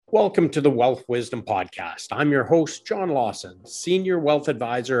Welcome to the Wealth Wisdom Podcast. I'm your host, John Lawson, Senior Wealth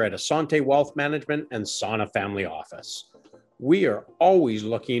Advisor at Asante Wealth Management and Sana Family Office. We are always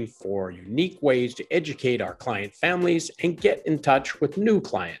looking for unique ways to educate our client families and get in touch with new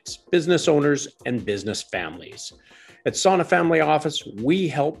clients, business owners, and business families. At Sana Family Office, we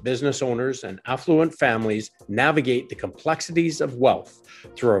help business owners and affluent families navigate the complexities of wealth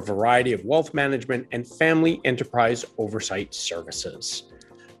through a variety of wealth management and family enterprise oversight services.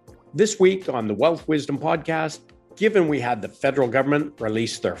 This week on the Wealth Wisdom Podcast, given we had the federal government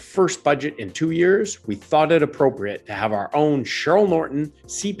release their first budget in 2 years, we thought it appropriate to have our own Cheryl Norton,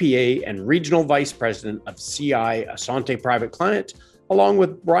 CPA and Regional Vice President of CI Asante Private Client, along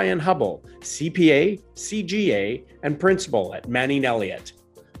with Brian Hubble, CPA, CGA, and Principal at Manning Elliott.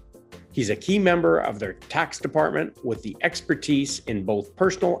 He's a key member of their tax department with the expertise in both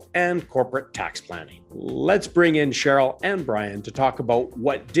personal and corporate tax planning. Let's bring in Cheryl and Brian to talk about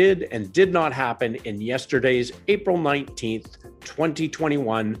what did and did not happen in yesterday's April 19th,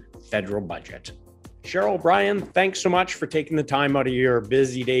 2021 federal budget. Cheryl, Brian, thanks so much for taking the time out of your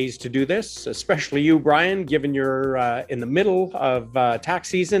busy days to do this, especially you, Brian, given you're in the middle of tax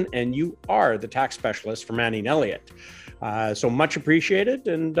season and you are the tax specialist for Manning Elliott. So much appreciated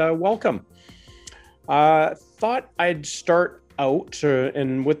and welcome. Thought I'd start out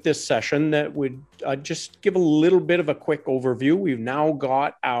and with this session that would just give a little bit of a quick overview. We've now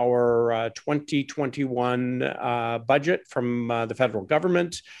got our 2021 budget from the federal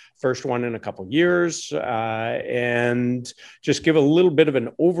government, first one in a couple of years, and just give a little bit of an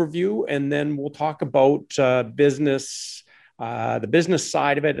overview, and then we'll talk about business. The business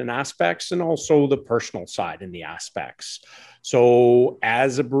side of it and aspects, and also the personal side and the aspects. So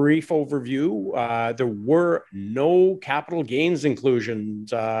as a brief overview, there were no capital gains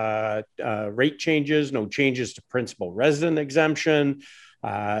inclusions, rate changes, no changes to principal resident exemption.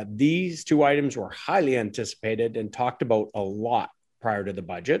 These two items were highly anticipated and talked about a lot prior to the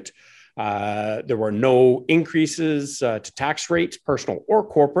budget. There were no increases to tax rates, personal or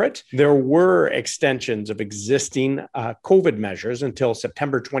corporate. There were extensions of existing COVID measures until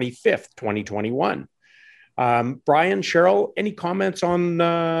September 25th, 2021. Brian, Cheryl, any comments on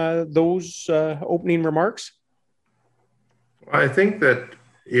those opening remarks? I think that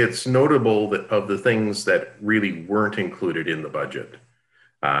it's notable that of the things that really weren't included in the budget.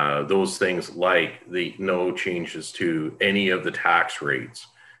 Those things like the no changes to any of the tax rates,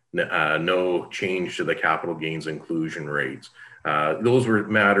 no change to the capital gains inclusion rates. Those were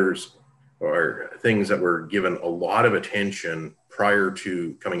matters or things that were given a lot of attention prior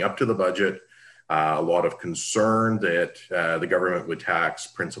to coming up to the budget, a lot of concern that the government would tax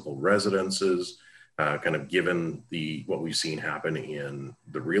principal residences, kind of given what we've seen happen in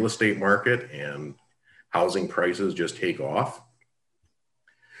the real estate market and housing prices just take off.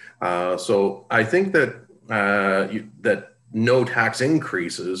 So I think that that no tax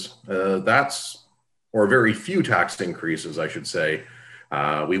increases, or very few tax increases, I should say.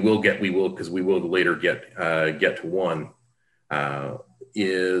 We will later get to one,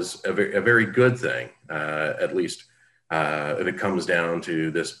 is a very good thing, at least if it comes down to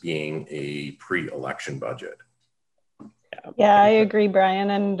this being a pre-election budget. Yeah, I agree, Brian.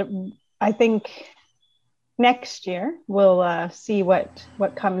 And I think next year we'll see what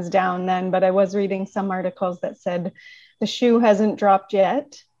comes down then. But I was reading some articles that said the shoe hasn't dropped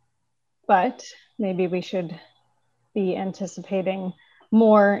yet, but maybe we should be anticipating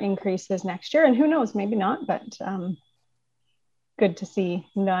more increases next year. And who knows, maybe not, but good to see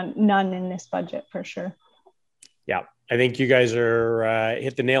none in this budget for sure. Yeah, I think you guys are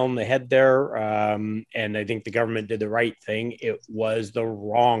hit the nail on the head there. And I think the government did the right thing. It was the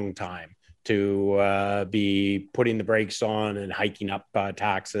wrong time to be putting the brakes on and hiking up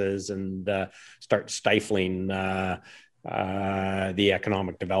taxes and start stifling the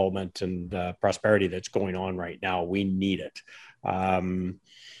economic development and prosperity that's going on right now. We need it.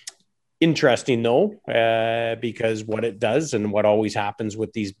 Interesting though, because what it does and what always happens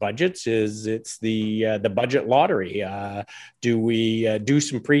with these budgets is it's the budget lottery. Do we do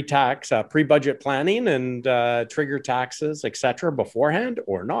some pre-budget planning and trigger taxes, et cetera, beforehand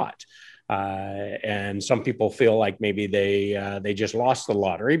or not? And some people feel like maybe they just lost the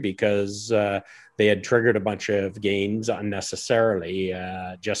lottery because they had triggered a bunch of gains unnecessarily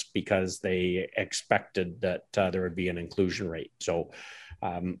just because they expected that there would be an inclusion rate. So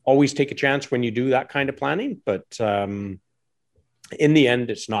always take a chance when you do that kind of planning, but in the end,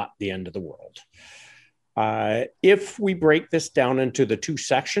 it's not the end of the world. If we break this down into the two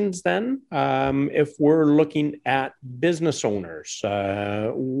sections, then if we're looking at business owners,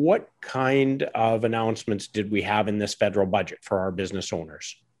 what kind of announcements did we have in this federal budget for our business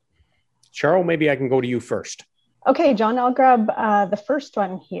owners? Cheryl, maybe I can go to you first. Okay, John, I'll grab the first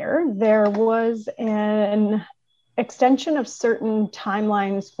one here. There was an extension of certain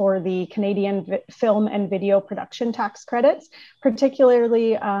timelines for the Canadian film and video production tax credits.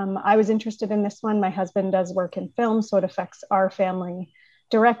 Particularly, I was interested in this one. My husband does work in film, so it affects our family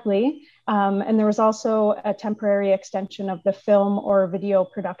directly. And there was also a temporary extension of the film or video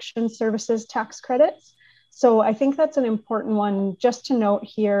production services tax credits. So I think that's an important one just to note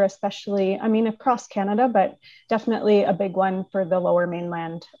here, especially, I mean, across Canada, but definitely a big one for the Lower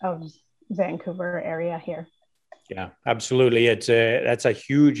Mainland of Vancouver area here. Yeah, absolutely. That's a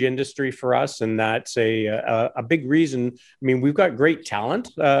huge industry for us, and that's a big reason. I mean, we've got great talent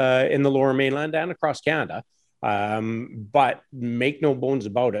in the Lower Mainland and across Canada. But make no bones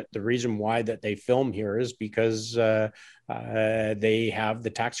about it, the reason why that they film here is because they have the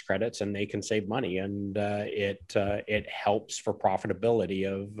tax credits and they can save money, and it helps for profitability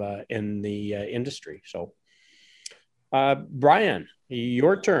of in the industry. So, Brian,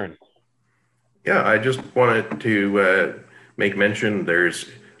 your turn. Yeah, I just wanted to make mention. There's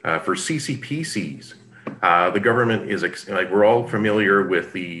for CCPCs, the government is like we're all familiar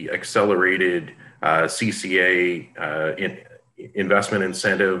with the accelerated CCA investment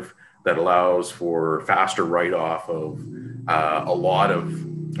incentive that allows for faster write-off of a lot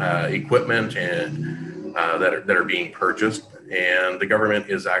of equipment and that are being purchased. And the government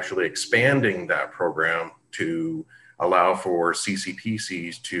is actually expanding that program to allow for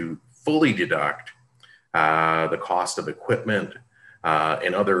CCPCs to fully deduct the cost of equipment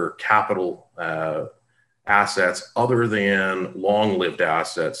and other capital assets other than long-lived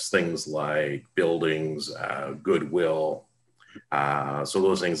assets, things like buildings, goodwill. So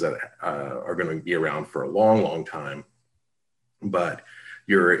those things that are going to be around for a long, long time. But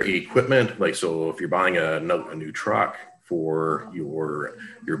your equipment, like, so if you're buying a new truck for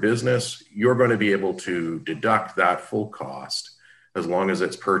your business, you're going to be able to deduct that full cost as long as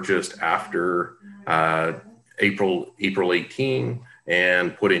it's purchased after April 18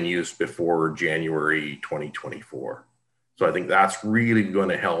 and put in use before January 2024. So I think that's really going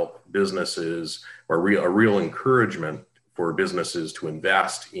to help businesses, or a real encouragement for businesses to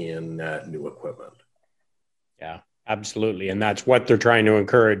invest in new equipment. Yeah, absolutely. And that's what they're trying to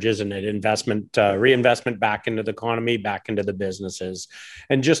encourage, isn't it? Investment, reinvestment back into the economy, back into the businesses.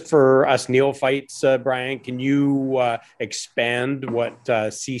 And just for us neophytes, Brian, can you expand what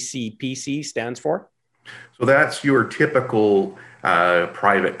CCPC stands for? So that's your typical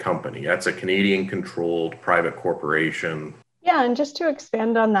private company. That's a Canadian-controlled private corporation. Yeah, and just to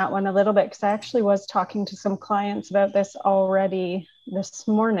expand on that one a little bit, because I actually was talking to some clients about this already this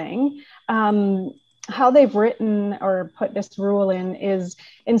morning. How they've written or put this rule in is,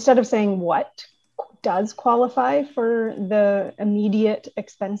 instead of saying what does qualify for the immediate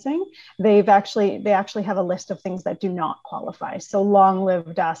expensing, they actually have a list of things that do not qualify. So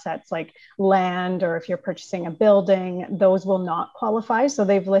long-lived assets like land, or if you're purchasing a building, those will not qualify. So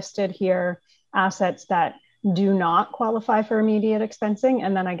they've listed here assets that do not qualify for immediate expensing.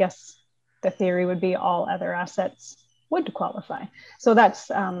 And then I guess the theory would be all other assets would qualify. So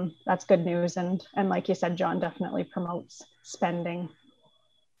that's good news. And like you said, John, definitely promotes spending.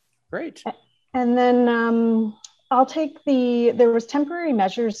 Great. And then I'll take there was temporary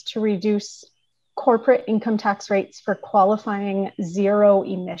measures to reduce corporate income tax rates for qualifying zero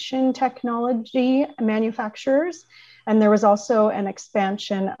emission technology manufacturers. And there was also an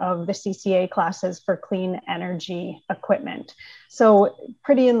expansion of the CCA classes for clean energy equipment. So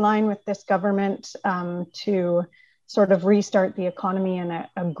pretty in line with this government to sort of restart the economy in a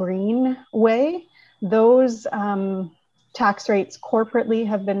green way. Those tax rates corporately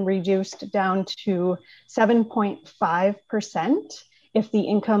have been reduced down to 7.5% if the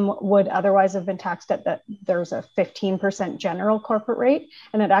income would otherwise have been taxed at there's a 15% general corporate rate,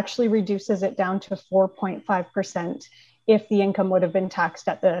 and it actually reduces it down to 4.5% if the income would have been taxed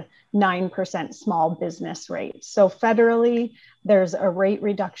at the 9% small business rate. So federally, there's a rate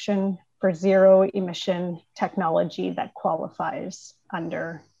reduction for zero emission technology that qualifies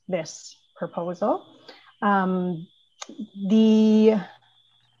under this proposal. The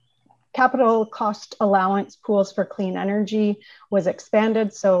capital cost allowance pools for clean energy was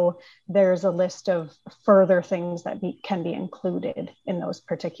expanded. So there's a list of further things that can be included in those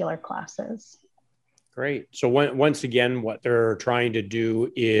particular classes. Great. So once again, what they're trying to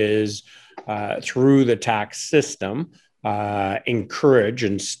do is through the tax system, encourage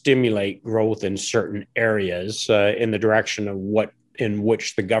and stimulate growth in certain areas in the direction of in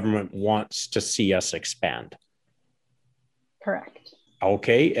which the government wants to see us expand. Correct.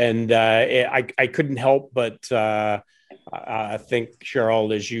 Okay. And I couldn't help but I think,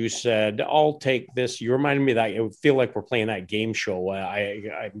 Cheryl, as you said, I'll take this. You reminded me that it would feel like we're playing that game show.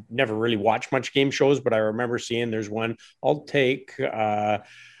 I never really watched much game shows, but I remember seeing there's one. I'll take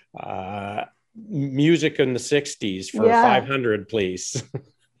music in the 60s for 500, please.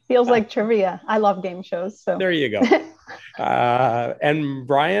 Feels like trivia. I love game shows. So there you go. And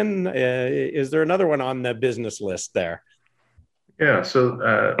Brian, is there another one on the business list there? Yeah,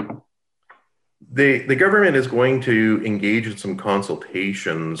 so the government is going to engage in some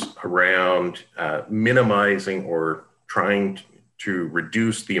consultations around minimizing or trying to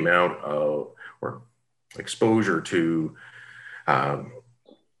reduce the amount of or exposure to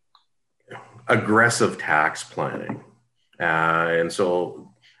aggressive tax planning. And so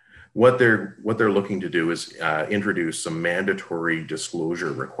what they're looking to do is introduce some mandatory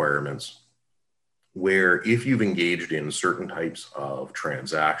disclosure requirements where if you've engaged in certain types of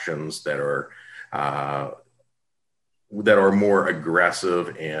transactions that are more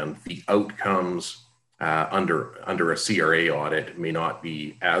aggressive and the outcomes under a CRA audit may not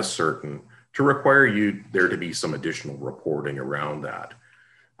be as certain, to require there to be some additional reporting around that.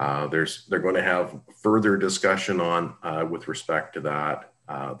 They're going to have further discussion on with respect to that.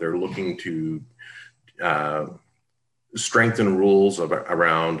 They're looking to strengthen rules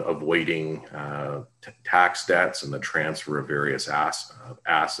around avoiding tax debts and the transfer of various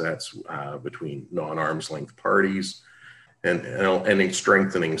assets between non-arm's length parties, and in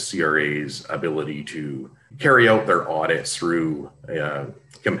strengthening CRA's ability to carry out their audits through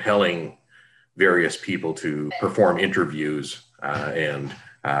compelling various people to perform interviews and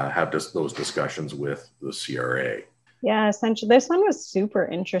have those discussions with the CRA. Yeah, essentially, this one was super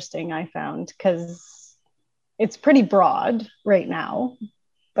interesting, I found, because it's pretty broad right now,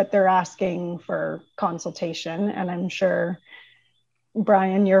 but they're asking for consultation. And I'm sure,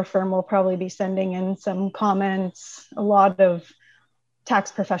 Brian, your firm will probably be sending in some comments. A lot of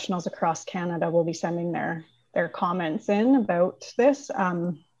tax professionals across Canada will be sending their comments in about this.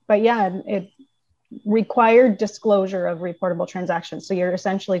 But yeah, it required disclosure of reportable transactions. So you're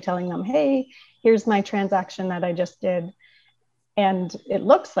essentially telling them, hey, here's my transaction that I just did. And it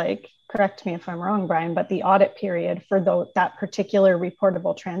looks like, correct me if I'm wrong, Brian, but the audit period for that particular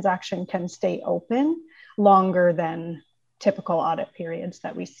reportable transaction can stay open longer than typical audit periods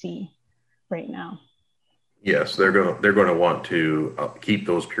that we see right now. Yes, they're going to want to keep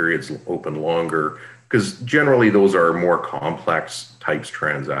those periods open longer, because generally those are more complex types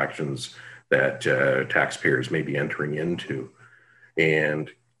transactions that taxpayers may be entering into. And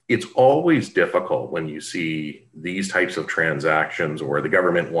it's always difficult when you see these types of transactions or the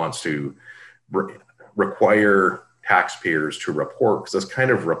government wants to require taxpayers to report, because that's kind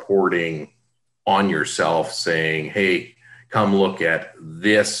of reporting on yourself, saying, hey, come look at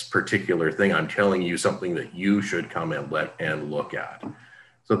this particular thing. I'm telling you something that you should come and look at.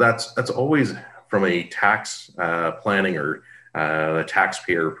 So that's always, from a tax planning or the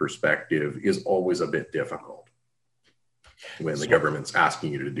taxpayer perspective, is always a bit difficult when the government's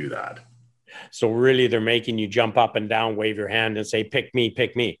asking you to do that. So really, they're making you jump up and down, wave your hand and say, pick me,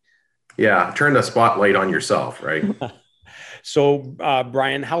 pick me. Yeah, turn the spotlight on yourself, right? So,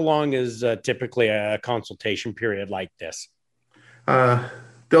 Brian, how long is typically a consultation period like this?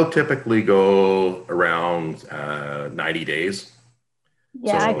 They'll typically go around 90 days.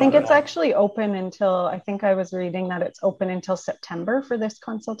 Yeah, so, I think it's actually open until, I think I was reading that it's open until September for this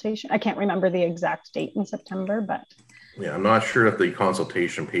consultation. I can't remember the exact date in September, but. Yeah, I'm not sure if the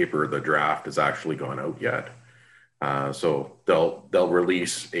consultation paper, the draft, has actually gone out yet. So they'll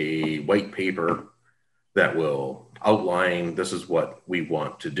release a white paper that will outline, this is what we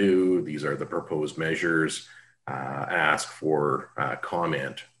want to do, these are the proposed measures, ask for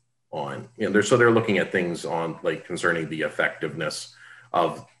comment on. And they're looking at things on, like, concerning the effectiveness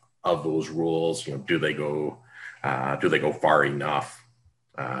of those rules. You know, do they go far enough?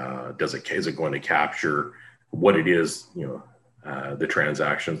 Is it going to capture what it is, the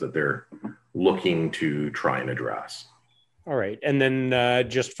transactions that they're looking to try and address? All right. And then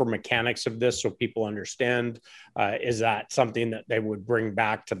just for mechanics of this, so people understand, is that something that they would bring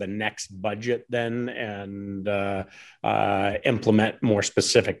back to the next budget then and implement more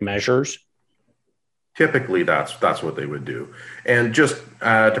specific measures? Typically, that's what they would do. And just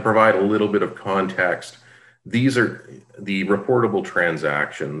to provide a little bit of context, these are the reportable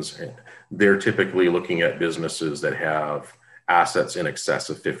transactions. They're typically looking at businesses that have assets in excess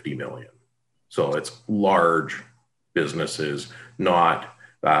of 50 million. So it's large businesses, not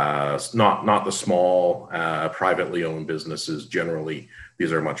the small privately owned businesses. Generally,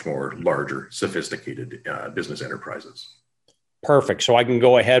 these are much more larger, sophisticated business enterprises. Perfect. So I can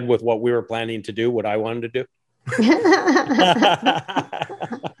go ahead with what we were planning to do, what I wanted to do?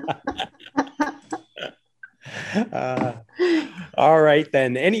 All right,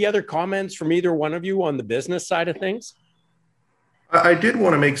 then. Any other comments from either one of you on the business side of things? I did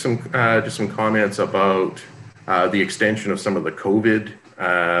want to make just some comments about the extension of some of the COVID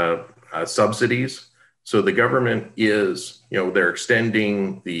subsidies. So the government is, they're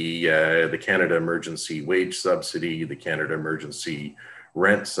extending the Canada Emergency Wage Subsidy, the Canada Emergency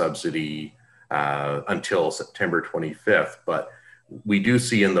Rent Subsidy until September 25th. But we do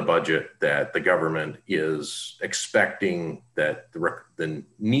see in the budget that the government is expecting that the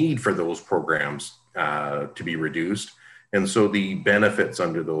need for those programs to be reduced. And so the benefits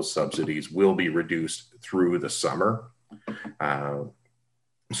under those subsidies will be reduced through the summer.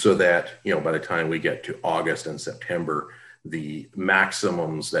 So that, by the time we get to August and September, the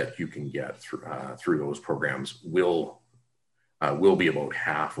maximums that you can get through those programs will be about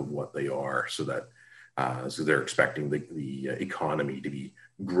half of what they are. So they're expecting the economy to be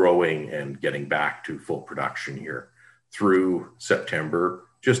growing and getting back to full production here through September,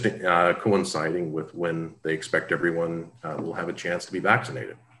 just coinciding with when they expect everyone will have a chance to be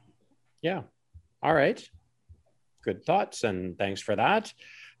vaccinated. Yeah. All right. Good thoughts, and thanks for that.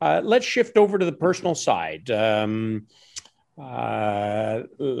 Let's shift over to the personal side.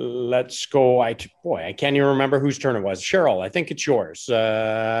 Let's go. I can't even remember whose turn it was. Cheryl, I think it's yours.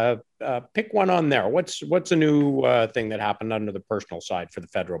 Pick one on there. What's a new thing that happened under the personal side for the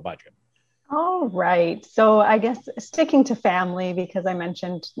federal budget? All right. So I guess sticking to family, because I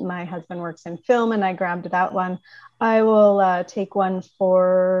mentioned my husband works in film and I grabbed that one, I will take one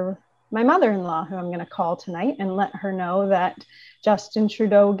for my mother-in-law, who I'm going to call tonight and let her know that Justin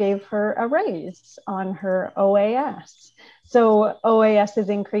Trudeau gave her a raise on her OAS. So OAS is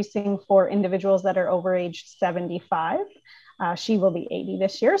increasing for individuals that are over age 75. She will be 80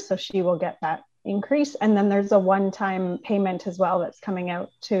 this year, so she will get that increase. And then there's a one-time payment as well that's coming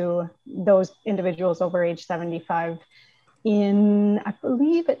out to those individuals over age 75 in, I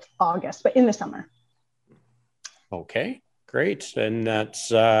believe it's August, but in the summer. Okay, great. And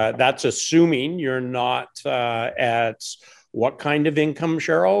that's assuming you're not at what kind of income,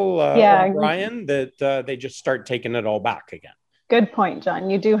 Cheryl or Brian, that they just start taking it all back again? Good point, John.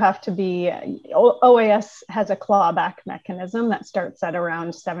 You do have to be, OAS has a clawback mechanism that starts at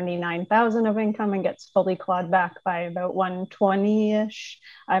around 79,000 of income and gets fully clawed back by about 120-ish.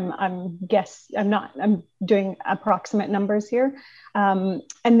 I'm doing approximate numbers here. And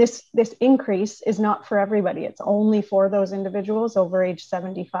this increase is not for everybody. It's only for those individuals over age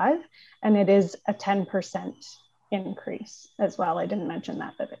 75, and it is a 10% increase as well. I didn't mention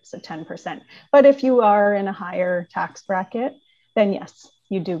that it's a 10%. But if you are in a higher tax bracket, then yes,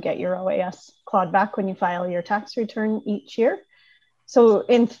 you do get your OAS clawed back when you file your tax return each year. So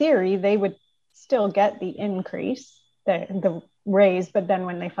in theory, they would still get the increase, the raise, but then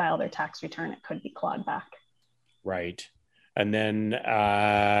when they file their tax return, it could be clawed back. Right. And then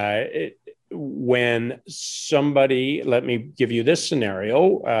when somebody, let me give you this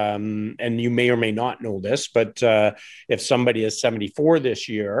scenario, and you may or may not know this, but if somebody is 74 this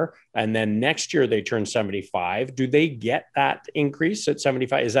year and then next year they turn 75, do they get that increase at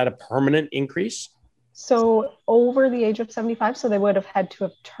 75? Is that a permanent increase? So over the age of 75, so they would have had to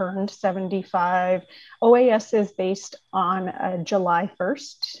have turned 75. OAS is based on a July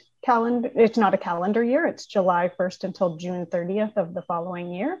 1st calendar. It's not a calendar year. It's July 1st until June 30th of the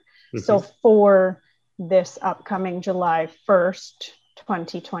following year. Mm-hmm. So for this upcoming July 1st,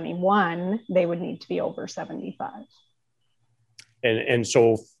 2021, they would need to be over 75. And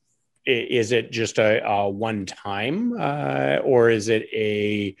so is it just a one time or is it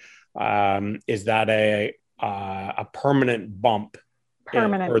is that a permanent bump?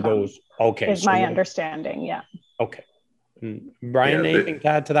 Permanent for those? Okay. Is my understanding. Yeah. Okay. Brian, anything to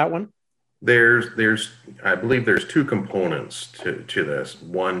add to that one? I believe there's two components to this.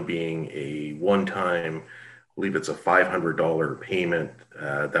 One being a one-time, I believe it's a $500 payment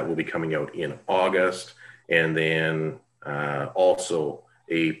that will be coming out in August, and then also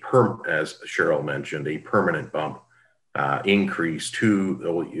as Cheryl mentioned, a permanent bump increase to the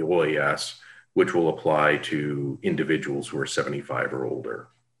OAS, which will apply to individuals who are 75 or older.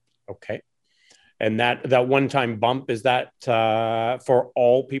 Okay. And that one-time bump, is that for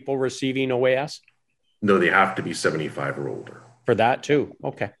all people receiving OAS? No, they have to be 75 or older. For that too?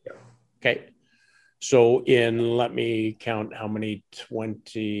 Okay. Yeah. Okay. So let me count how many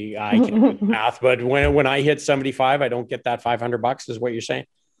 20, I can't do math, but when I hit 75, I don't get that $500 is what you're saying?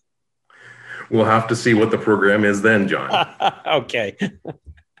 We'll have to see what the program is then, John. Okay.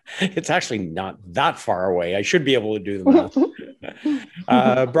 It's actually not that far away. I should be able to do the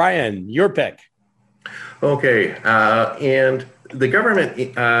math. Brian, your pick. Okay, and the government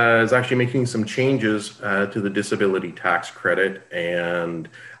is actually making some changes to the disability tax credit and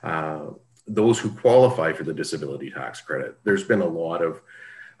those who qualify for the disability tax credit. There's been a lot of,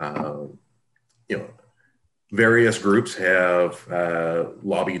 various groups have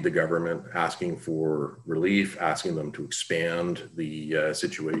lobbied the government asking for relief, asking them to expand the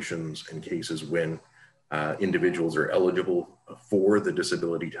situations and cases when individuals are eligible for the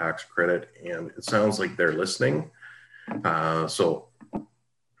disability tax credit, and it sounds like they're listening. So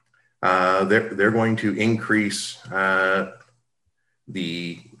they're going to increase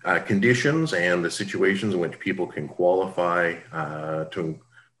the conditions and the situations in which people can qualify to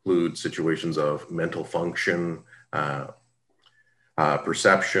include situations of mental function,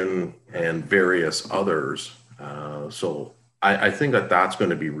 perception, and various others. So I think that that's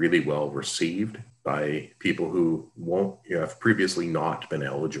going to be really well received by people who have previously not been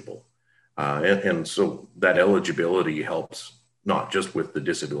eligible. And so that eligibility helps not just with the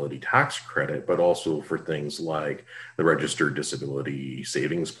disability tax credit, but also for things like the registered disability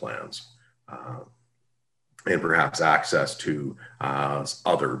savings plans and perhaps access to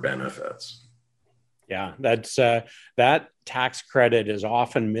other benefits. Yeah, that's that tax credit is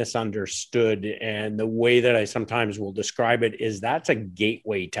often misunderstood. And the way that I sometimes will describe it is that's a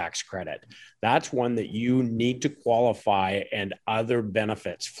gateway tax credit. That's one that you need to qualify and other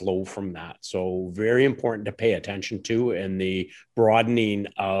benefits flow from that. So very important to pay attention to, and the broadening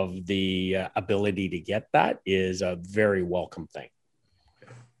of the ability to get that is a very welcome thing.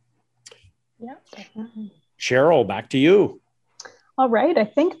 Yeah, definitely. Cheryl, back to you. All right. I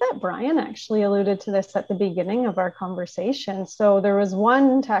think that Brian actually alluded to this at the beginning of our conversation. So there was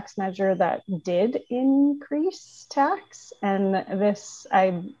one tax measure that did increase tax, and this,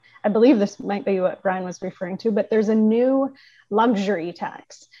 I believe this might be what Brian was referring to, but there's a new luxury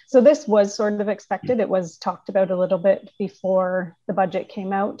tax. So this was sort of expected. It was talked about a little bit before the budget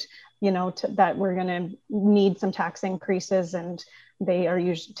came out, that we're going to need some tax increases, and they are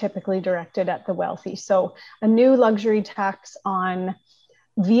usually typically directed at the wealthy. So a new luxury tax on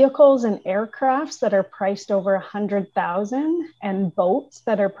vehicles and aircrafts that are priced over 100,000 and boats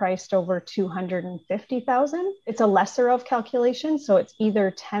that are priced over 250,000. It's a lesser of calculation. So it's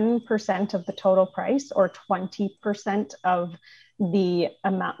either 10% of the total price or 20% of the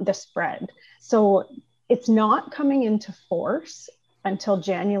amount, the spread. So it's not coming into force until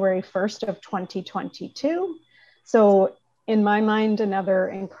January 1st of 2022. So in my mind, another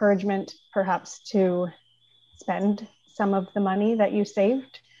encouragement perhaps to spend some of the money that you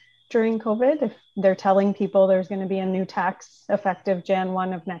saved during COVID. If they're telling people there's going to be a new tax effective Jan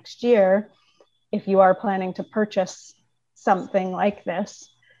 1 of next year, if you are planning to purchase something like this,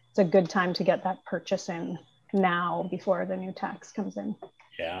 it's a good time to get that purchase in now before the new tax comes in.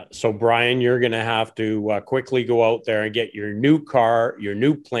 Yeah. So Brian, you're going to have to quickly go out there and get your new car, your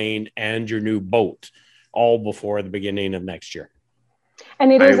new plane, and your new boat all before the beginning of next year.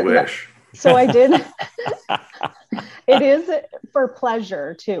 And it is, I wish. So I did. It is for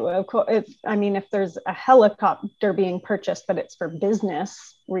pleasure too. If there's a helicopter being purchased, but it's for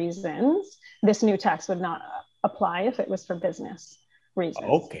business reasons, this new tax would not apply if it was for business reasons.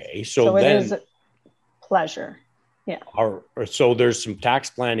 Okay. So then, it is pleasure. Yeah. So there's some tax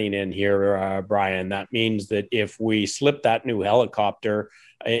planning in here, Brian. That means that if we slip that new helicopter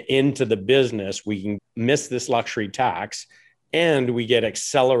into the business, we can miss this luxury tax and we get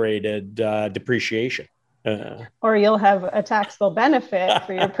accelerated depreciation. Or you'll have a taxable benefit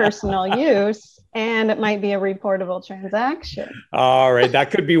for your personal use, and it might be a reportable transaction. All right. That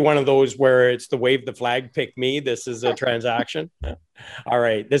could be one of those where it's the wave the flag, pick me. This is a transaction. All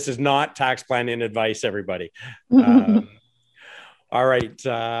right. This is not tax planning advice, everybody. All right.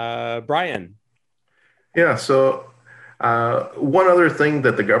 Brian. Yeah. So one other thing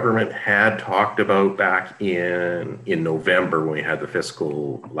that the government had talked about back in November when we had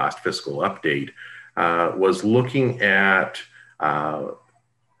the last fiscal update was looking at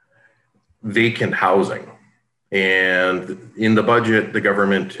vacant housing. And in the budget, the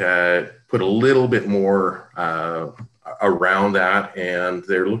government put a little bit more around that, and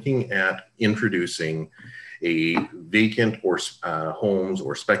they're looking at introducing a vacant or homes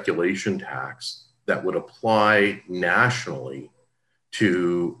or speculation tax that would apply nationally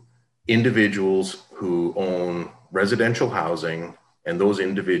to individuals who own residential housing, and those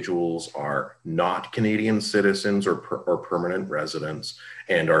individuals are not Canadian citizens or permanent residents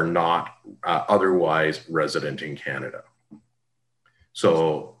and are not otherwise resident in Canada.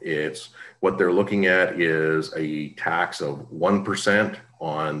 So it's what they're looking at is a tax of 1%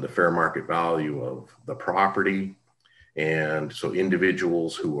 on the fair market value of the property. And so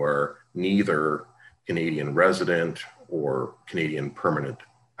individuals who are neither Canadian resident or Canadian permanent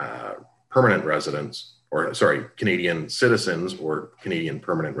residents, or sorry, Canadian citizens or Canadian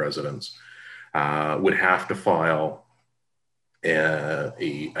permanent residents would have to file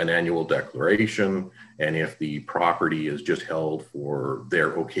an annual declaration. And if the property is just held for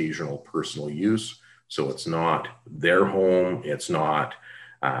their occasional personal use, so it's not their home, it's not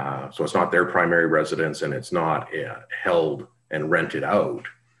their primary residence, and it's not held and rented out,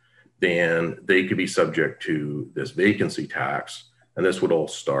 then they could be subject to this vacancy tax. And this would all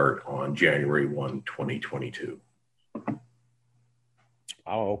start on January 1, 2022.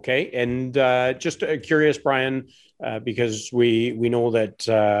 Oh, okay. And just curious, Brian, because we know that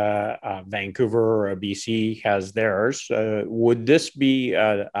Vancouver or BC has theirs. Would this be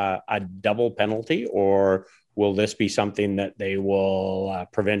a double penalty, or will this be something that they will,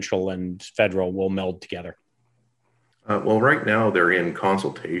 provincial and federal, will meld together? Well, right now they're in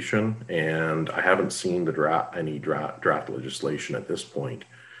consultation, and I haven't seen any draft legislation at this point.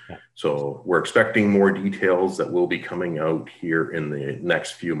 Yeah. So we're expecting more details that will be coming out here in the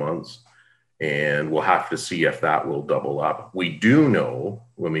next few months, and we'll have to see if that will double up. We do know,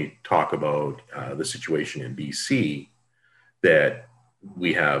 when we talk about the situation in BC, that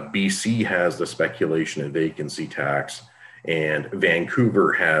BC has the speculation and vacancy tax, and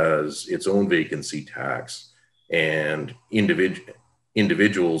Vancouver has its own vacancy tax. And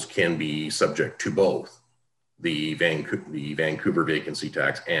individuals can be subject to both the Vancouver vacancy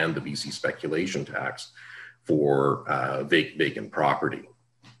tax and the BC speculation tax for vacant property.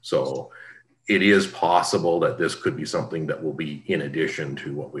 So it is possible that this could be something that will be in addition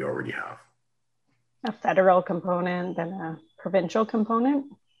to what we already have. A federal component and a provincial component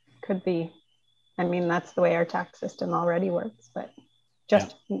could be. I mean, that's the way our tax system already works, but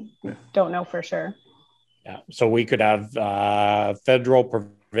just don't know for sure. Yeah, so we could have federal,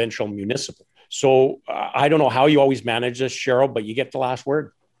 provincial, municipal. So I don't know how you always manage this, Cheryl, but you get the last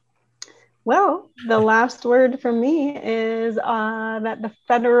word. Well, the last word from me is that the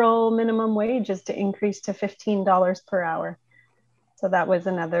federal minimum wage is to increase to $15 per hour. So that was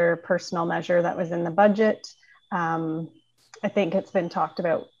another personal measure that was in the budget. I think it's been talked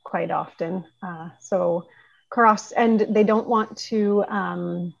about quite often. And they don't want to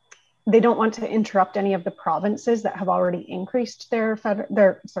interrupt any of the provinces that have already increased their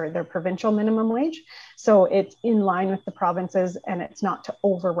provincial minimum wage. So it's in line with the provinces, and it's not to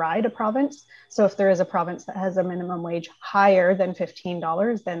override a province. So if there is a province that has a minimum wage higher than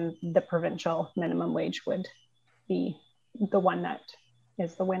 $15, then the provincial minimum wage would be the one that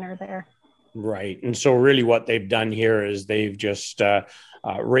is the winner there. Right. And so really what they've done here is they've just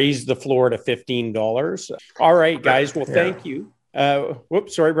raised the floor to $15. All right, guys. Well, thank you.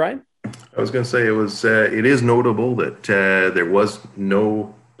 Whoops. Sorry, Brian. I was going to say it is notable that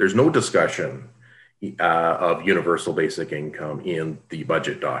there's no discussion of universal basic income in the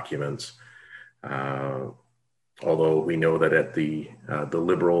budget documents. Although we know that at the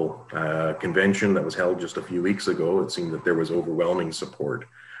Liberal convention that was held just a few weeks ago, it seemed that there was overwhelming support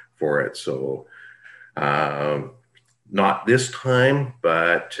for it. So not this time,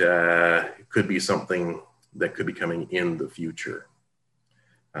 but it could be something that could be coming in the future.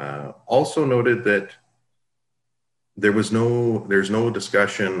 Also noted that there's no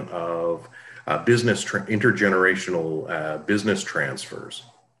discussion of intergenerational business transfers.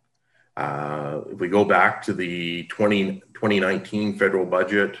 If we go back to the 2019 federal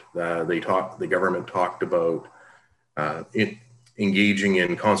budget, the government talked about engaging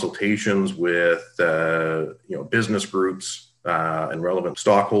in consultations with business groups and relevant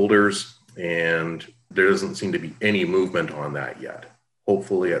stockholders, and there doesn't seem to be any movement on that yet.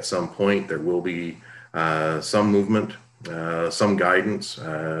 Hopefully at some point there will be some movement, some guidance,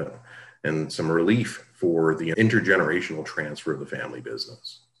 and some relief for the intergenerational transfer of the family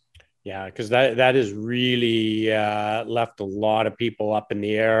business. Yeah, because that has really left a lot of people up in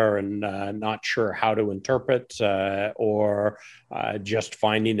the air and not sure how to interpret or just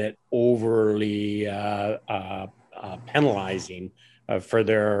finding it overly penalizing for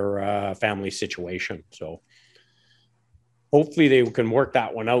their family situation. So hopefully they can work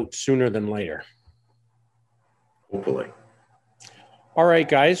that one out sooner than later. Hopefully. All right,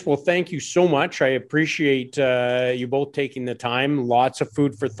 guys. Well, thank you so much. I appreciate you both taking the time. Lots of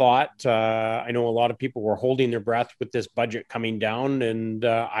food for thought. I know a lot of people were holding their breath with this budget coming down, and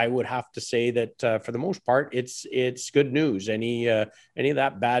I would have to say that for the most part, it's good news. Any of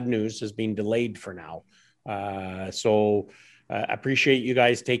that bad news has been delayed for now. So appreciate you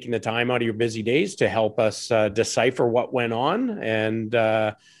guys taking the time out of your busy days to help us decipher what went on. And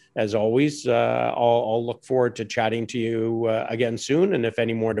as always, I'll look forward to chatting to you again soon. And if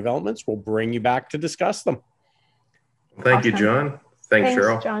any more developments, we'll bring you back to discuss them. Thank you, John. Thanks,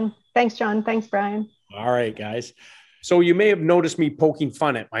 Cheryl. John. Thanks, John. Thanks, Brian. All right, guys. So you may have noticed me poking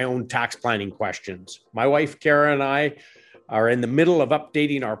fun at my own tax planning questions. My wife, Kara, and I are in the middle of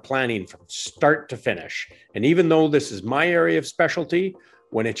updating our planning from start to finish. And even though this is my area of specialty,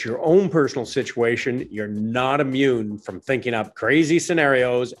 when it's your own personal situation, you're not immune from thinking up crazy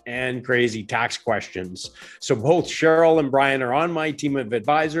scenarios and crazy tax questions. So both Cheryl and Brian are on my team of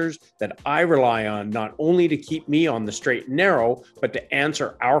advisors that I rely on not only to keep me on the straight and narrow, but to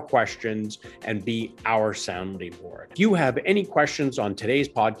answer our questions and be our sounding board. If you have any questions on today's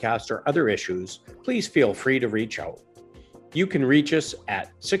podcast or other issues, please feel free to reach out. You can reach us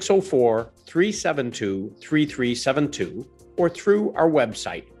at 604-372-3372 or through our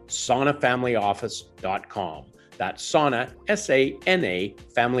website, sanafamilyoffice.com. That's Sana, S-A-N-A,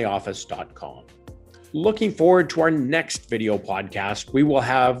 familyoffice.com. Looking forward to our next video podcast, we will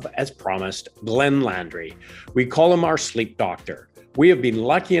have, as promised, Glenn Landry. We call him our sleep doctor. We have been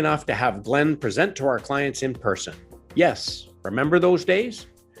lucky enough to have Glenn present to our clients in person. Yes, remember those days?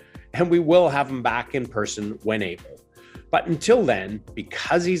 And we will have him back in person when able. But until then,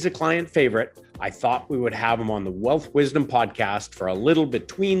 because he's a client favorite, I thought we would have him on the Wealth Wisdom podcast for a little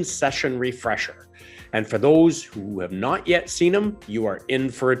between session refresher. And for those who have not yet seen him, you are in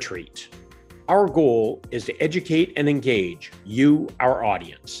for a treat. Our goal is to educate and engage you, our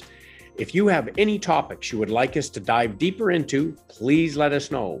audience. If you have any topics you would like us to dive deeper into, please let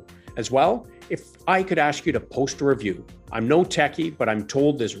us know. As well, if I could ask you to post a review. I'm no techie, but I'm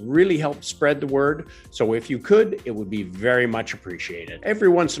told this really helps spread the word. So if you could, it would be very much appreciated. Every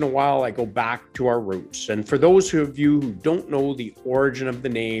once in a while, I go back to our roots. And for those of you who don't know the origin of the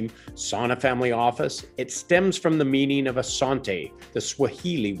name Sana Family Office, it stems from the meaning of asante, the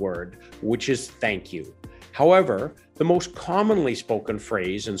Swahili word, which is thank you. However, the most commonly spoken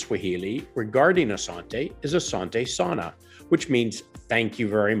phrase in Swahili regarding asante is asante sana, which means thank you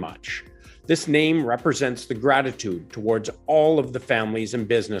very much. This name represents the gratitude towards all of the families and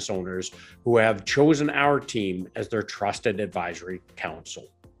business owners who have chosen our team as their trusted advisory council.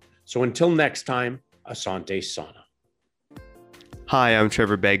 So until next time, Asante Sana. Hi, I'm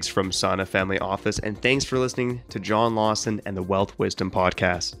Trevor Beggs from Sana Family Office, and thanks for listening to John Lawson and the Wealth Wisdom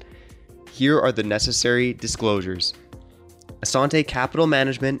Podcast. Here are the necessary disclosures. Asante Capital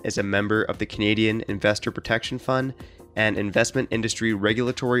Management is a member of the Canadian Investor Protection Fund and Investment Industry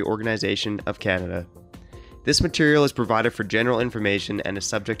Regulatory Organization of Canada. This material is provided for general information and is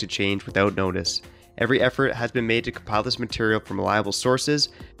subject to change without notice. Every effort has been made to compile this material from reliable sources.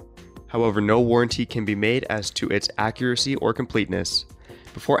 However, no warranty can be made as to its accuracy or completeness.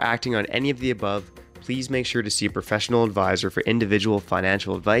 Before acting on any of the above, please make sure to see a professional advisor for individual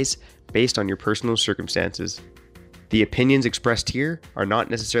financial advice based on your personal circumstances. The opinions expressed here are not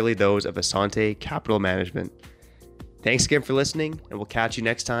necessarily those of Asante Capital Management. Thanks again for listening, and we'll catch you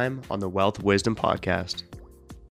next time on the Wealth Wisdom Podcast.